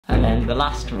And then the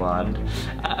last one.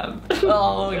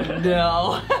 Oh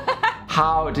no.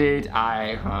 How did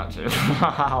I catch it?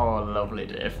 How lovely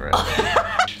different.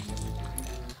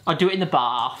 I'll do it in the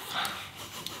bath.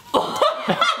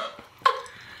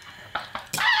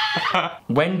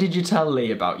 When did you tell Lee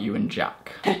about you and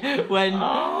Jack? When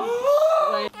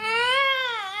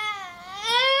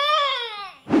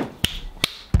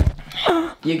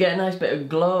you get a nice bit of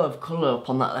glow of colour up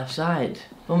on that left side.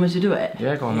 Want me to do it?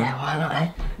 Yeah, go on then. Yeah, why not,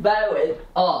 eh? Bear with.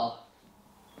 Oh.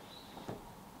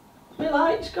 My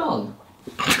light's gone.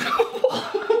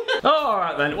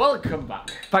 Alright then, welcome back.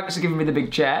 Thanks for giving me the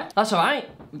big chair. That's alright.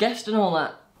 Guest and all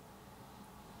that.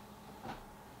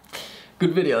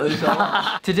 Good video, this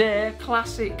one. Today,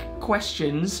 classic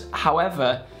questions.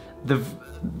 However,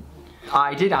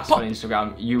 I did ask on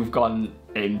Instagram, you've gone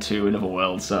into another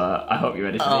world, so I hope you're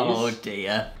ready for these. Oh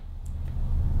dear.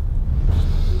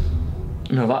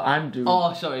 No, but I'm doing...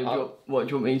 Oh, sorry, what do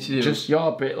you want me to do? Just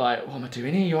your bit like, what am I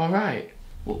doing here? You alright?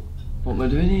 What am I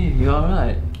doing here? You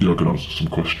alright? Yeah, I can answer some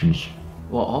questions.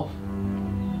 What off?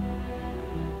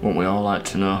 Wouldn't we all like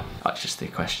to know? That's just the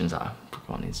questions that I put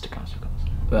on Instagram.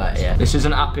 Right, yeah. This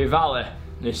isn't Happy Valley.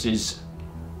 This is...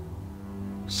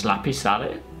 Slappy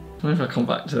Sally. What if I come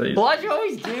back to these? Why do you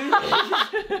always do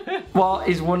this? What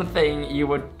is one thing you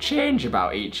would change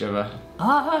about each other?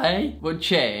 I would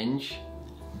change.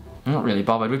 I'm not really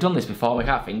bothered. We've done this before. We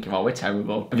can't think of it. We're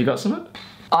terrible. Have you got something?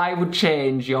 I would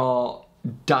change your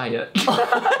diet.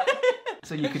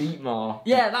 So you could eat more.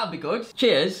 Yeah, that'd be good.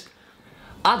 Cheers.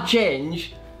 I'd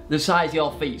change the size of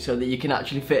your feet so that you can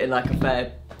actually fit in like a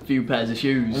fair few pairs of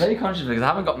shoes. I'm very conscious because I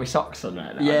haven't got my socks on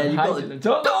right now. Yeah, you've got them.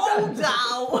 Don't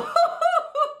out!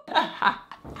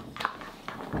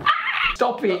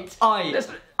 Stop it.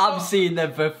 I'm seeing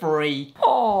them for free.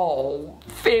 Oh,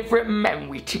 favourite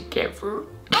memory together.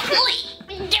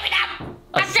 Give me down!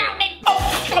 I'm drowning!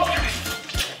 Oh.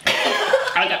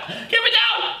 Get me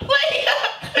down! Please!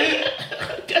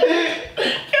 Get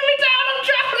me down! I'm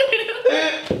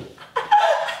drowning!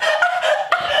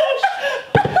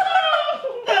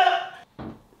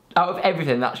 Out of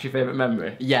everything, that's your favourite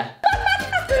memory? Yeah.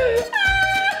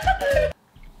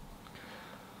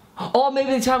 Or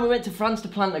maybe the time we went to France to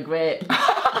plant a grape.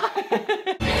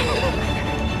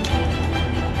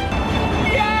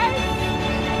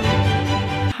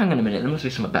 Hang on a minute, there must be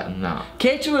something better than that.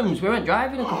 Caterhams, we went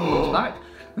driving a couple of months back.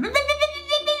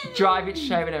 Driving,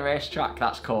 sharing a racetrack,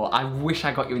 that's cool. I wish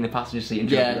I got you in the passenger seat and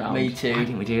drove you around. Yeah, me too. Why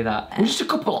didn't we do that? We're just a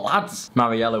couple of lads.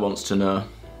 Mariella wants to know,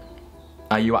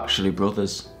 are you actually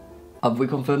brothers? Have we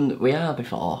confirmed that we are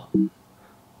before?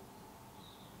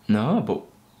 No, but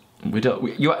we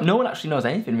don't. No one actually knows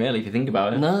anything really if you think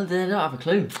about it. No, they don't have a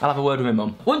clue. I'll have a word with my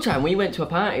mum. One time we went to a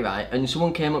party, right, and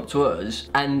someone came up to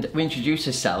us and we introduced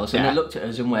ourselves and they looked at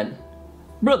us and went,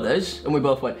 brothers? And we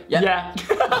both went, yeah.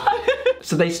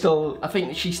 So they still... I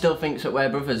think she still thinks that we're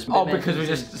brothers. Oh, because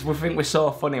we think we're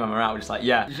so funny when we're out, we're just like,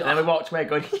 yeah. And then we walked away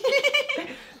going,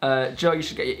 Joe, you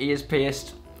should get your ears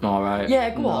pierced. I'm alright. Yeah,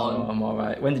 go on. I'm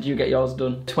alright. When did you get yours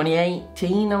done?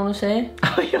 2018, I want to say.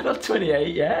 Oh, you're not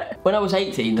 28 yet? When I was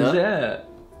 18, though. Yeah.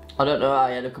 I don't know,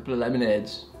 I had a couple of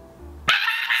lemonades.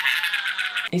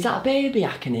 Is that a baby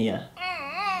I can hear?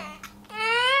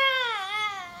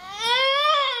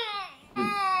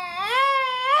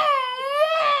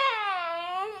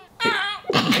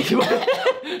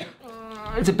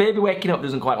 It's a baby waking up,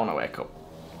 doesn't quite want to wake up.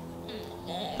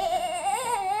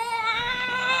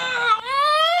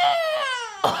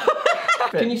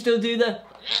 Can you still do the...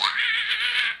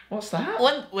 What's that?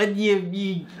 When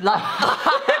you like... I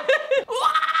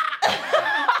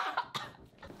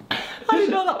didn't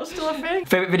know that was still a thing.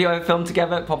 Favourite video I filmed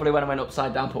together? Probably when I went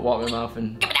upside down, put water in my mouth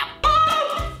and...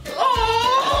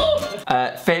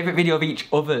 Favourite video of each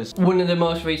other's? One of the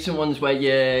most recent ones where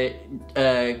you're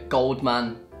gold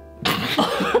man.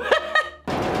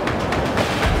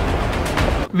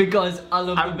 Because I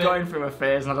love I'm going through a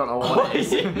phase and I don't know what it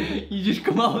is. You just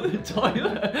come out of the toilet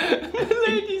and the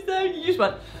lady's there and you just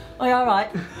went, oh, you alright?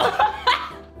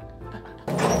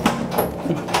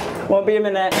 Won't be a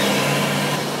minute.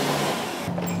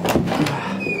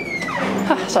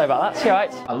 Sorry about that, it's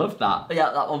alright. I love that.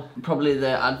 Yeah, that one. Probably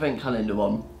the advent calendar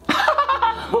one.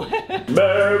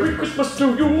 Merry Christmas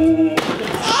to you!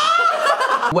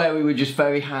 Where we were just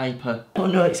very hyper. Oh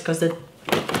no, it's because the...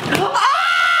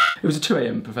 It was a 2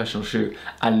 AM professional shoot,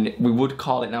 and we would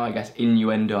call it now, I guess,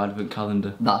 Innuendo Advent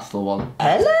Calendar. That's the one.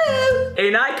 Hello!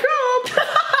 In I come!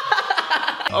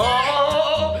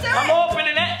 Oh, I'm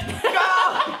opening it! Go!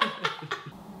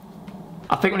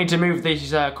 I think we need to move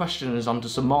these questions onto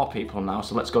some more people now,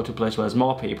 so let's go to a place where there's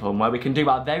more people and where we can do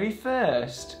our very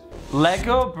first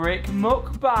Lego brick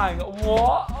mukbang.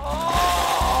 What?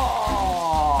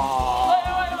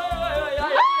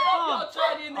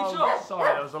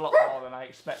 Sorry, there was a lot more than I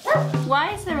expected.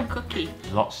 Why is there a cookie?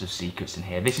 Lots of secrets in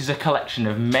here. This is a collection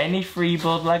of many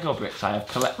freeboard Lego bricks I have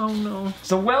collected. Oh no.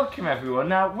 So welcome everyone.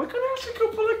 Now we're going to ask a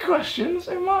couple of questions.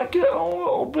 It might get a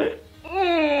little bit...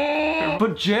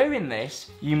 But during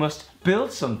this, you must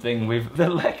build something with the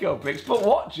Lego bricks. But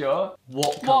what, Joe?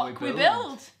 What What can we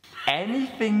build?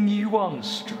 Anything you want,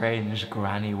 strange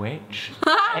granny witch.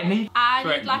 I need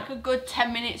like a good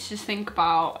 10 minutes to think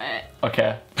about it.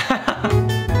 Okay.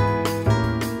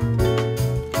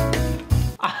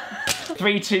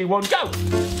 3, 2, 1, go!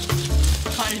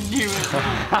 I knew it.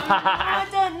 I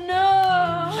don't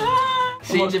know.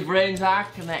 See, the brains are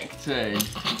connected.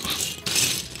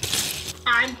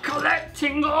 I'm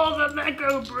collecting all the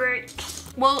Lego bricks.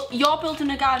 Well, you're building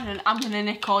a garden and I'm gonna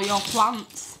nick all your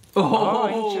plants. Oh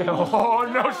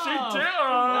no, she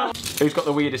did! Who's got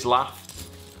the weirdest laugh?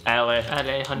 Ellie.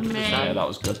 Ellie, 100%. Me. Yeah, that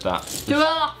was good, that. Do a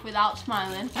laugh without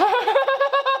smiling.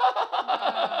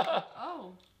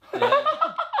 Oh. Yeah.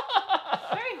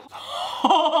 Very...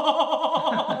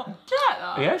 Do you like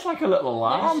that? Yeah, it's like a little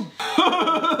lamb.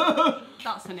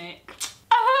 That's an ick.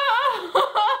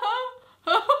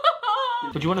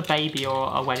 Would you want a baby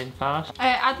or a wedding first?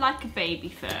 I'd like a baby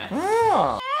first.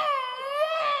 Ah.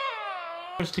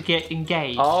 Just to get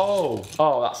engaged. Oh,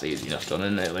 that's easy enough done,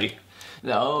 isn't it, Lee?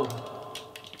 No.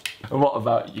 And what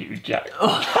about you, Jack?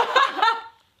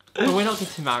 But we're not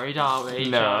getting married, are we,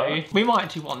 No. Joe? We might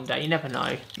do one day, you never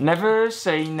know. Never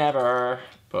say never,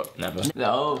 but never.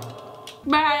 No.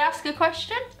 May I ask a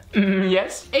question?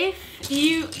 Yes? If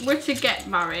you were to get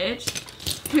married,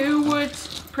 who would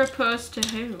propose to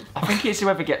who? I think it's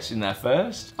whoever gets in there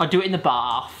first. I'll do it in the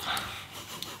bath.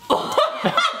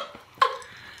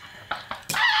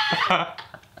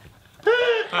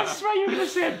 I swear you were going to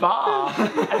say bar,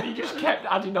 and you just kept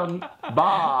adding on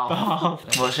bar.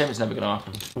 Well, a shame it's never going to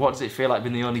happen. What does it feel like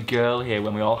being the only girl here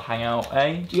when we all hang out,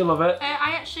 eh? Do you love it?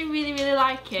 I actually really, really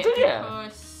like it. Do you?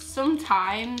 Because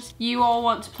sometimes you all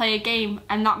want to play a game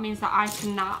and that means that I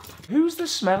can nap. Who's the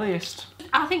smelliest?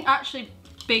 I think actually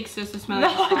Biggs is the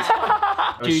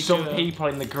smelliest. Some people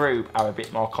in the group are a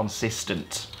bit more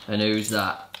consistent. And who's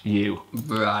that? You.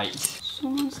 Right.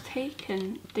 Someone's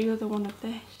taken the other one of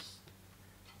this.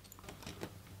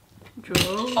 Joe.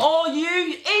 Oh,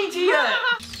 you idiot!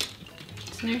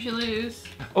 Snooze, you lose.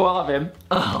 Oh, I'll have him.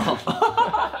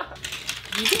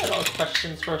 You get a lot of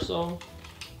questions for us all.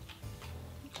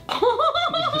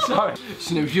 Sorry.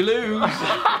 Snooze, you lose.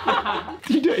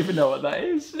 You don't even know what that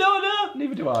is. No, no.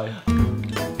 Neither do I.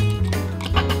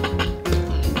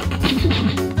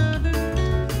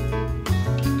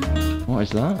 What is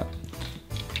that?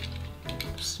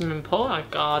 Swimming pool, our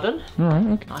garden. Alright,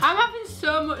 okay. I'm having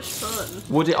so much fun.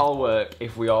 Would it all work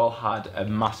if we all had a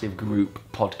massive group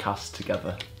podcast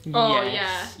together? Oh,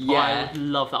 Yes. yeah. I would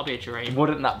love that. Would be a dream.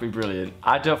 Wouldn't that be brilliant?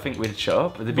 I don't think we'd show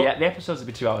up. The episodes would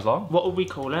be 2 hours long. What would we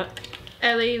call it?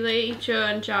 Ellie, Lee, Joe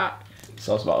and Jack.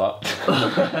 So it's about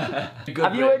that.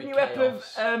 Have you heard a new ep of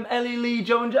Ellie, Lee,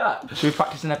 Joe and Jack? Should we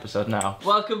practice an episode now?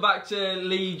 Welcome back to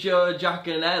Lee, Joe, Jack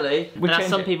and Ellie. And as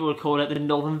some people would call it, the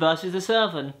Northern versus the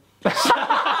Southern.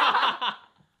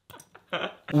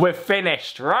 We're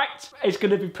finished, right? It's going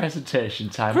to be presentation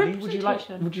time. Lee, would you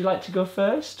like to go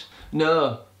first?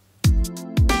 No.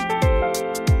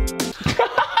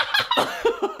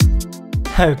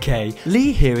 Okay,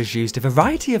 Lee here has used a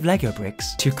variety of Lego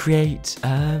bricks to create,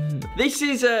 This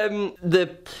is,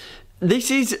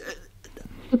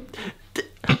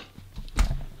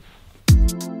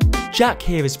 Jack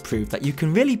here has proved that you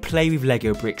can really play with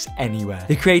Lego bricks anywhere.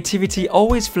 The creativity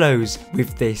always flows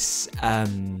with this, well,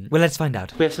 let's find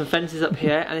out. We have some fences up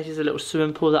here, and this is a little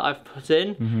swimming pool that I've put in.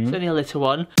 It's only a little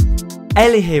one.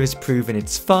 Ellie here has proven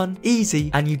it's fun,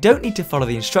 easy, and you don't need to follow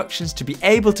the instructions to be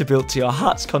able to build to your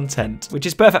heart's content, which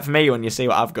is perfect for me when you see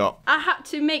what I've got. I had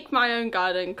to make my own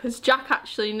garden because Jack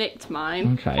actually nicked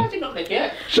mine. Okay. I did not make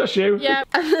it. Shush you. Yeah.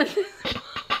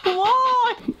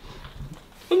 Why?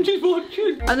 I'm just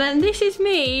watching. And then this is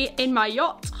me in my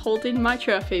yacht holding my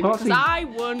trophy because I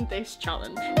won this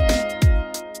challenge.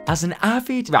 As an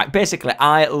avid... Right, basically,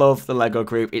 I love the Lego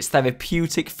group. It's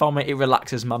therapeutic for me. It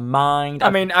relaxes my mind. I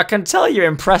mean, I can tell you're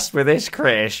impressed with this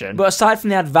creation. But aside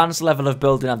from the advanced level of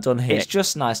building I've done here, it's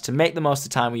just nice to make the most of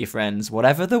time with your friends,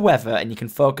 whatever the weather, and you can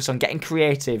focus on getting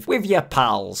creative with your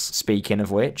pals. Speaking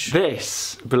of which...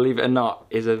 This, believe it or not,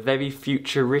 is a very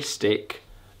futuristic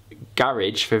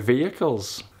garage for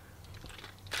vehicles.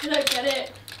 I don't get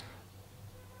it.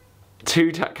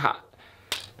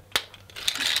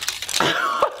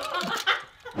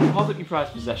 Hold up your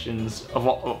prized possessions of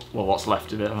what's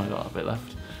left of it. I don't have a bit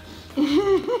left.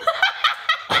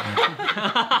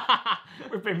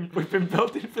 We've been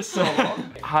building for so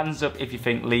long. Hands up if you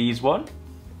think Lee's won.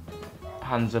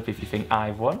 Hands up if you think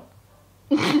I've won.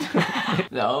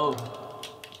 No.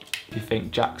 If you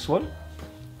think Jack's won.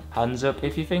 Hands up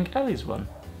if you think Ellie's won.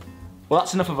 Well,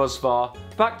 that's enough of us for.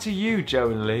 Back to you, Joe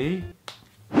and Lee.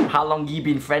 How long you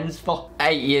been friends for?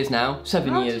 8 years now. 7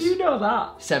 How years. do you know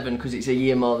that? 7, because it's a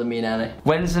year more than me and Ellie.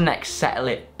 When's the next Settle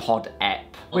It pod ep?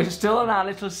 We're still on our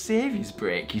little series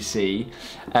break, you see.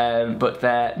 But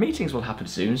the meetings will happen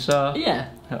soon, so Yeah.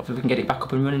 hopefully we can get it back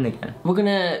up and running again. We're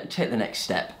gonna take the next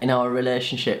step in our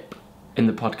relationship. In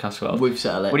the podcast world. We've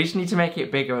settled it. We just need to make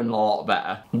it bigger and a lot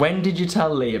better. When did you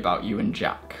tell Lee about you and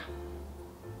Jack?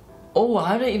 Oh,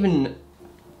 I don't even...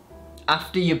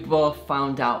 After you both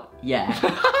found out, yeah.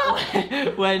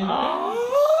 when...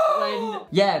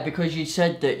 Yeah, because you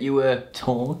said that you were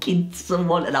talking to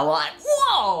someone and I was like,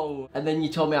 whoa! And then you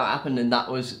told me how it happened and that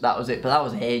was it, but that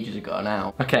was ages ago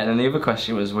now. Okay, and then the other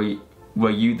question was, were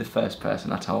you the first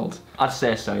person I told? I'd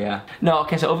say so, yeah. No,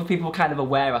 okay, so other people were kind of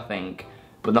aware, I think,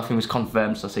 but nothing was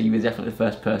confirmed, so you were definitely the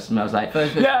first person. I was like,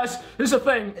 yes, it's a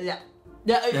thing. Yeah.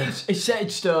 Yeah, it's set in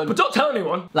stone. But don't tell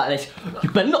anyone. Like this.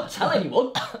 You better not tell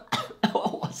anyone.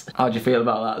 What was it? How do you feel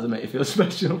about that? Does it make you feel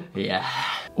special? Yeah.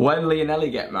 When Lee and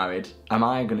Ellie get married, am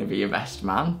I going to be your best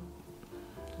man?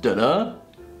 Dunno.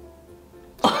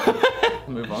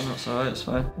 Move on, that's alright, it's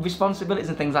fine. Responsibilities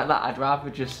and things like that, I'd rather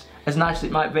just, as nice as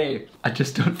it might be, I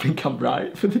just don't think I'm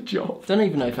right for the job. Don't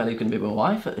even know if Ellie's gonna be my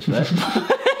wife at this rate.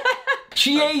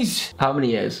 She is! How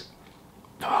many years?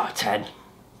 Oh, 10.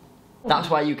 That's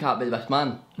why you can't be the best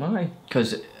man. Why?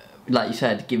 Because, like you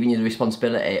said, giving you the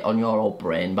responsibility on your old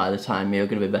brain by the time you're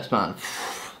gonna be the best man.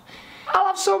 I'll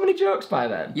have so many jokes by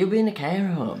then. You'll be in a care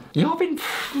home. You're being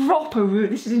proper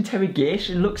rude. This is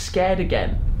interrogation. Look scared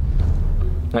again.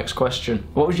 Next question.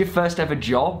 What was your first ever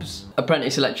jobs?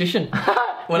 Apprentice electrician.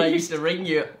 When I used to ring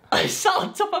you, I sat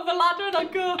on top of a ladder and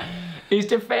I'd go... He used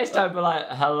to FaceTime and be like,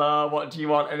 hello, what do you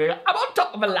want? And he'd go, I'm on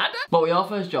top of a ladder. What was your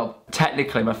first job?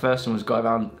 Technically, my first one was going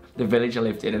around the village I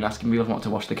lived in and asking people if I want to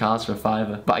wash the cars for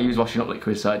 £5. But I used washing up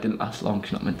liquid, so it didn't last long,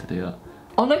 because you're not meant to do that.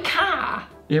 On a car?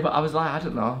 Yeah, but I was like, I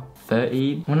don't know,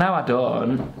 13. Well, now I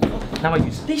don't. Now I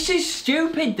use... This is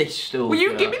stupid, this stuff. Will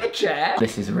you give me the chair?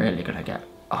 This is really gonna get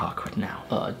awkward now.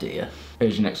 Oh dear.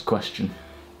 Here's your next question.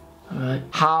 Alright.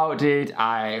 How did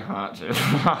I...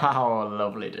 How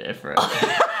lovely different.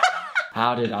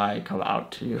 How did I come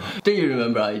out to you? Do you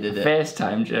remember how you did it?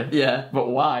 FaceTimed you? Yeah. But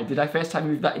why? Did I FaceTime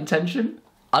you with that intention?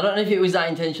 I don't know if it was that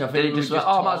intention. I think Did it we just were like,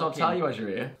 oh, I might as well talking. tell you as you're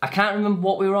here? I can't remember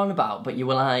what we were on about, but you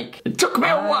were like... It took me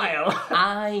a while.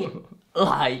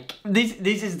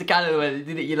 This is the kind of way you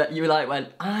did it. You were like, went,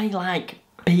 I like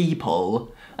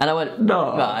people. And I went,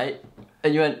 No. Right.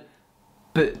 And you went,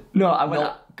 but No, I went...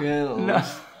 not girls. No.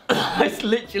 That's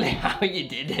literally how you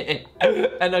did it.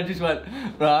 And I just went,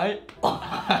 right.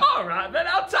 Alright, then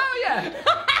I'll tell you.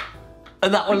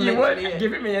 And that was You literally weren't it.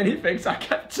 giving me anything, so I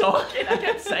kept talking. I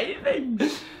kept saying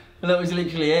things. And that was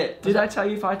literally it. Did I tell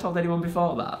you if I told anyone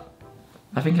before that?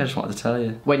 I think I just wanted to tell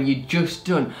you. When you just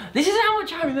done... This is how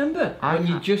much I remember. I When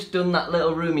you can't- just done that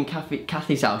little room in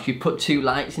Kathy's house, you put 2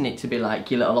 lights in it to be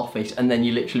like your little office, and then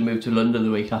you literally moved to London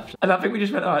the week after. And I think we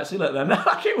just went, alright, see you later then.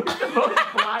 Like it was the most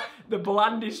the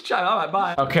blandest chat. Alright,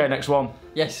 bye. Okay, next one.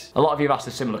 Yes. A lot of you have asked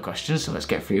a similar question, so let's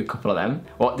get through a couple of them.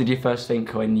 What did you first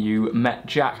think when you met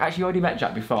Jack? Actually, you already met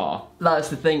Jack before. That's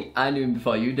the thing, I knew him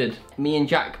before you did. Me and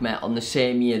Jack met on the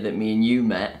same year that me and you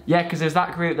met. Yeah, because there's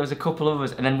that group, there was a couple of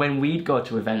us, and then when we'd go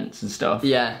to events and stuff,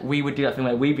 Yeah. we would do that thing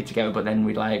where we'd be together, but then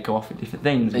we'd like go off at different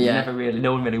things. And Yeah.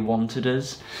 no one really wanted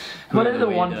us. Whatever they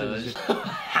wanted us.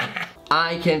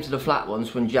 I came to the flat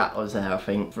once when Jack was there, I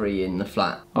think, free in the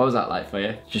flat. What was that like for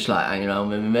you? Just like hanging around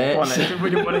with my mates. We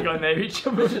didn't want to go near each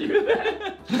other when you were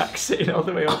there. Jack's sitting all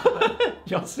the way up there.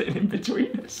 You're sitting in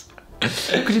between us.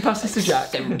 Could you pass this to Jack?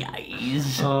 Some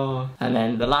guys. Oh. And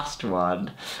then the last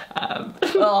one.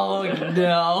 Oh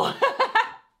no.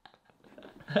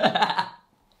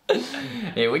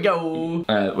 Here we go.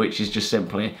 Which is just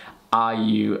simply, are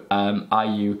you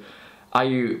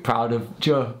proud of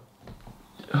Joe?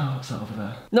 Oh, what's that over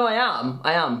there? No, I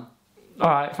am.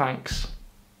 Alright, thanks.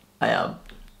 I am.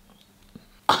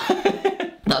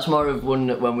 That's more of one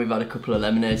that when we've had a couple of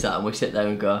lemonades out and we sit there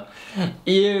and go,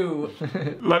 you.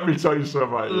 Let me tell you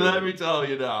something. Let me tell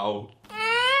you now.